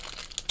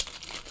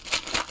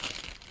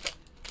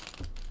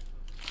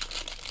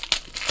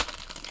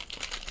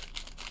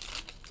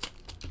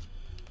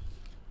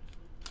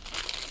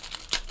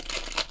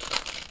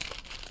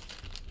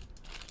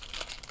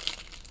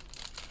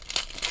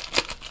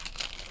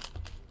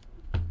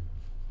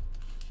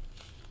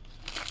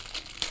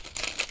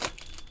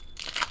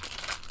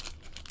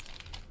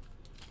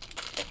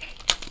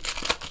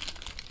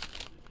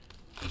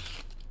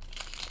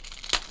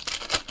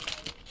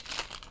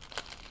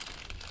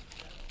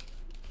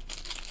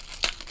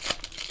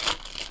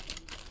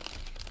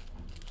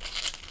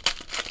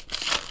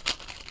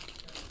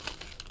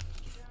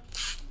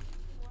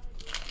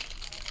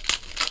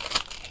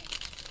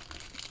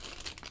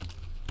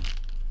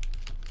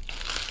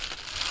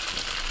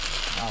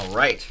 All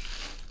right.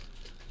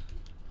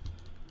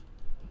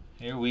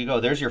 Here we go.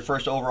 There's your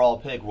first overall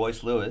pick,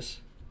 Royce Lewis.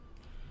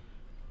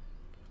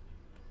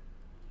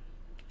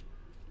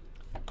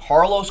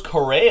 Carlos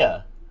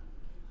Correa.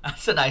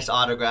 That's a nice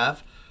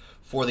autograph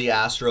for the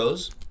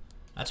Astros.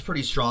 That's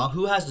pretty strong.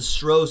 Who has the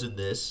Stros in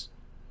this?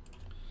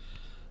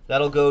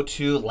 That'll go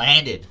to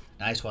Landon.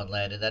 Nice one,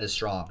 Landon. That is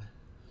strong.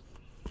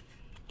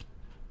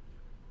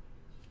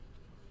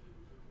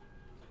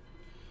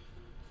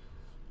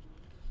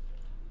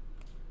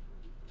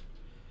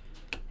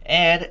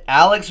 And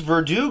Alex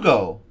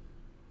Verdugo.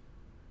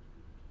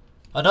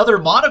 Another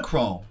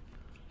monochrome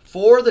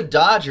for the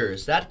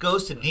Dodgers. That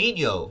goes to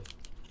Nino.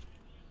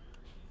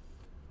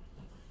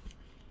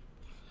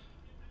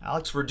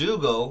 Alex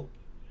Verdugo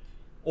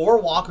or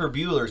Walker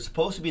Buehler is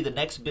supposed to be the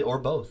next big, or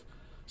both,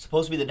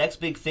 supposed to be the next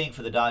big thing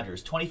for the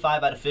Dodgers.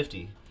 25 out of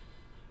 50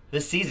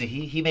 this season.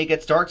 He may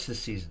get starts this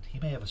season. He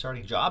may have a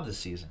starting job this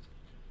season.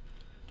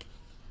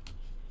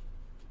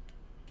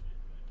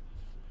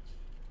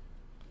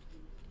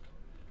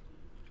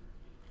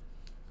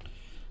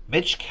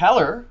 Mitch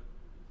Keller,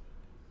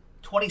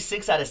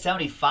 26 out of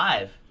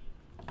 75.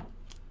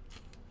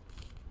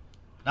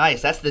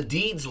 Nice. That's the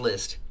Dean's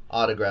List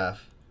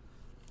autograph.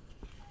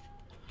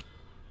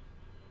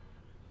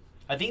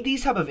 I think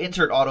these type of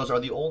insert autos are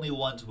the only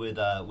ones with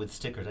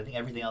stickers. I think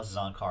everything else is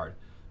on card.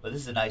 But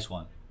this is a nice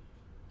one.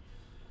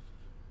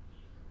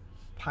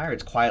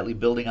 Pirates quietly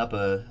building up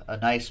a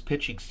nice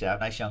pitching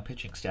staff, nice young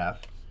pitching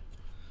staff.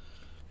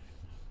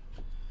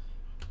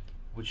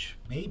 Which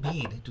may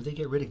mean, do they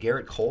get rid of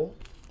Garrett Cole?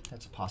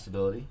 That's a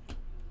possibility.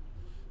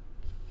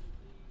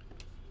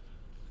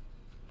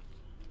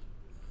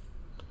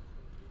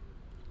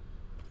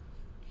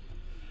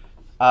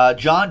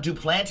 John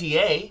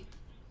Duplantier.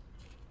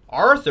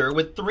 Arthur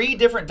with 3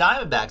 different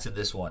Diamondbacks in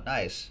this one.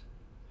 Nice.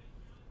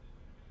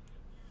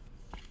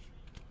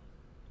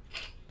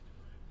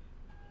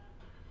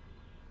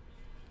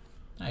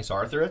 Nice,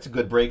 Arthur. That's a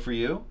good break for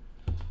you.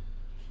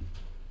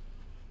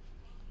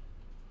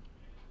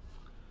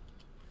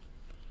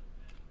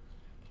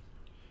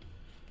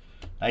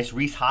 Nice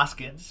Rhys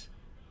Hoskins.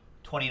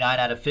 29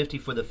 out of 50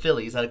 for the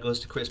Phillies. That goes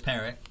to Chris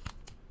Parent.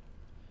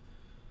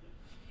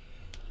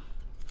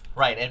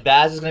 Right, and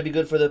Baz is going to be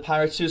good for the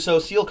Pirates too. So,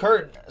 Steel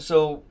Curtain.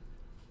 So,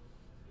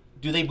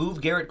 do they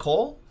move Garrett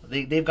Cole?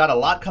 They've got a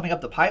lot coming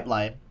up the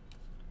pipeline.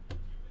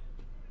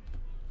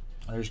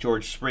 There's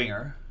George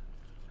Springer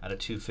out of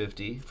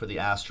 250 for the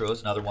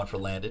Astros. Another one for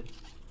Landon.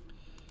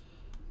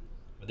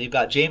 They've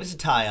got Jameson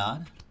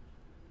Taillon.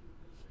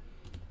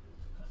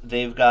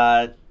 They've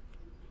got...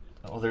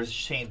 Oh, there's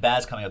Shane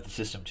Baz coming up the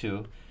system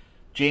too.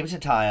 Jameson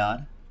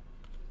Taillon.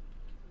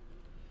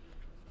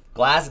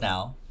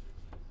 Glasnow.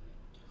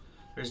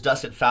 There's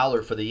Dustin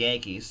Fowler for the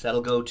Yankees.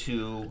 That'll go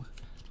to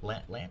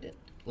Landon.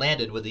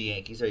 Landon with the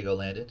Yankees. There you go,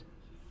 Landon.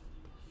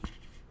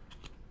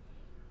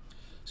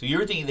 So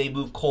you're thinking they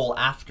move Cole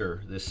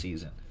after this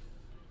season.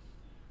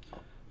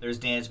 There's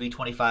Dansby,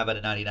 25 out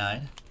of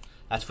 99.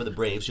 That's for the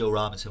Braves. Joe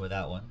Robinson with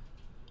that one.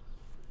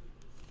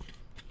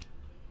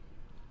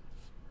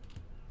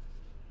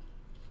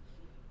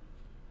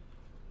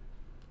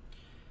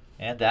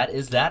 And that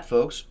is that,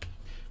 folks.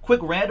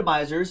 Quick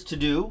randomizers to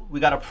do. We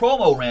got a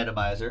promo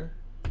randomizer.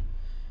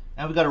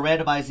 And we got to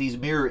randomize these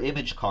mirror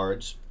image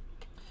cards.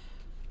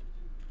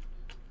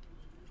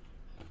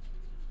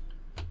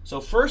 So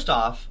first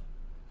off,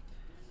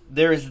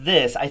 there's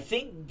this. I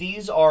think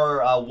these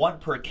are 1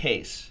 per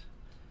case.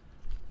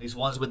 These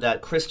ones with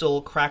that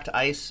crystal cracked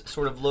ice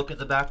sort of look in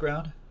the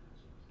background.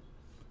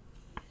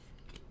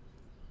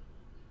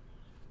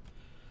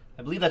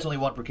 I believe that's only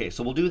 1 per case.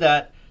 So we'll do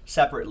that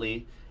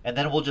separately. And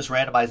then we'll just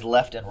randomize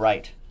left and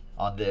right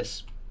on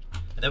this.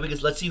 And then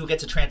let's see who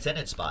gets a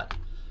transcendent spot.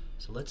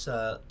 So let's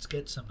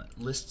get some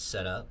lists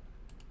set up.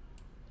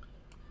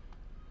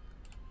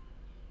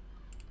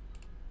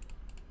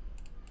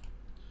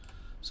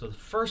 So the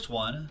first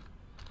one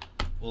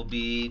will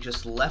be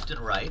just left and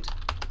right.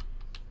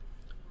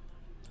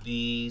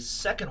 The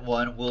second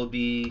one will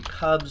be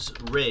Cubs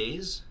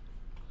Rays.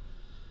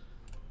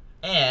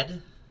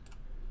 And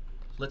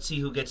let's see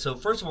who gets. So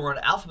first of all, we're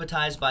going to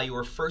alphabetize by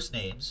your first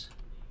names.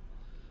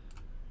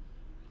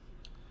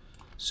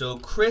 So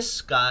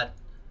Chris got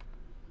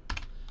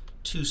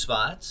 2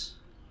 spots.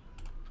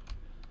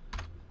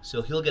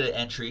 So he'll get an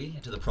entry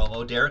into the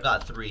promo. Darren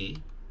got 3.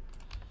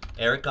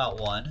 Eric got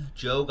 1.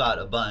 Joe got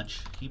a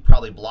bunch. He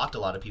probably blocked a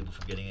lot of people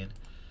from getting in.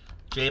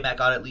 J-Mac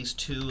got at least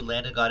 2.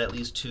 Landon got at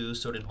least 2.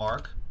 So did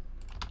Mark.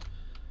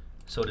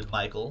 So did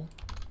Michael.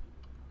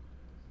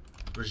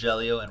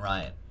 Rogelio and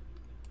Ryan.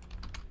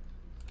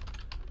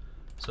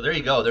 So there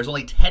you go. There's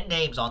only 10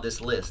 names on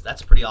this list.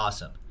 That's pretty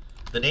awesome.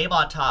 The name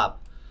on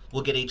top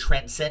will get a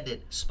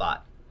Transcendent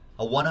spot.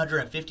 A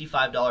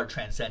 $155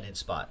 Transcendent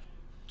spot.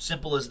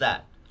 Simple as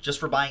that. Just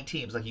for buying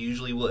teams like you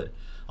usually would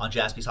on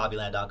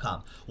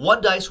JaspysHobbyland.com.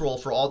 1 dice roll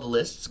for all the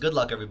lists. Good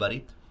luck,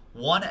 everybody.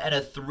 1 and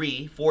a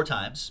 3 4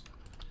 times.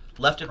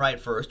 Left and right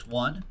first.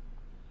 1,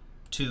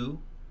 2,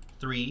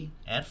 3,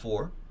 and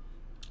 4.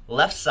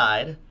 Left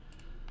side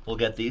will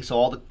get these.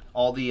 So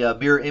all the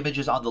mirror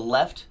images on the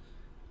left.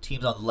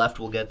 Teams on the left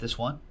will get this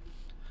one.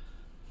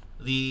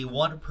 The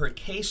 1 per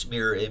case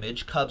mirror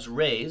image, Cubs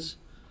Rays.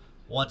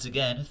 Once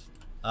again,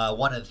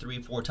 1 and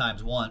 3 4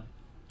 times. 1,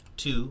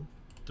 2,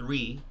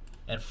 3,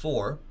 and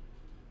 4.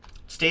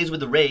 Stays with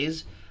the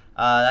Rays.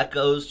 That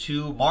goes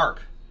to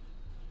Mark.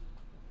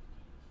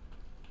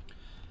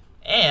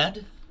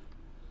 And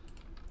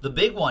the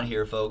big one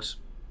here, folks.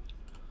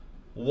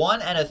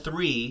 1 and a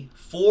 3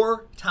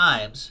 4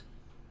 times.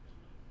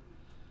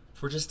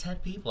 For just 10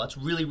 people. That's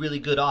really, really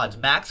good odds.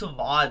 Maximum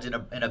odds in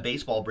a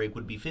baseball break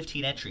would be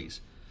 15 entries.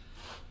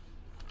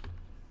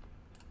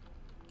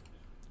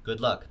 Good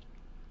luck.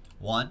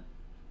 1,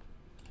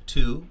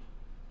 2,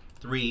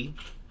 3,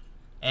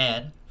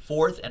 and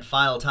 4th and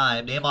final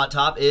time. Name on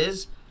top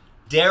is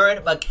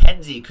Darren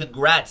McKenzie.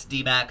 Congrats,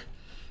 D-Mac.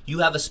 You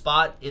have a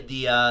spot in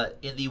the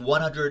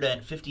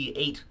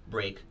 158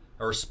 break,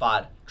 or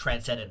spot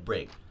Transcendent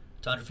break.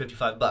 It's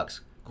 $155.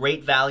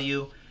 Great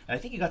value. And I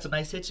think you got some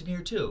nice hits in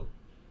here too.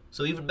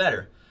 So even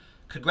better.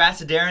 Congrats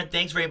to Darren.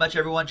 Thanks very much,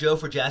 everyone. Joe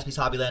for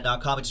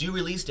JaspysHobbyland.com. It's new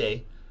release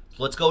day.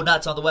 So let's go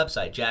nuts on the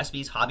website,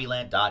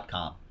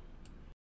 JaspysHobbyland.com.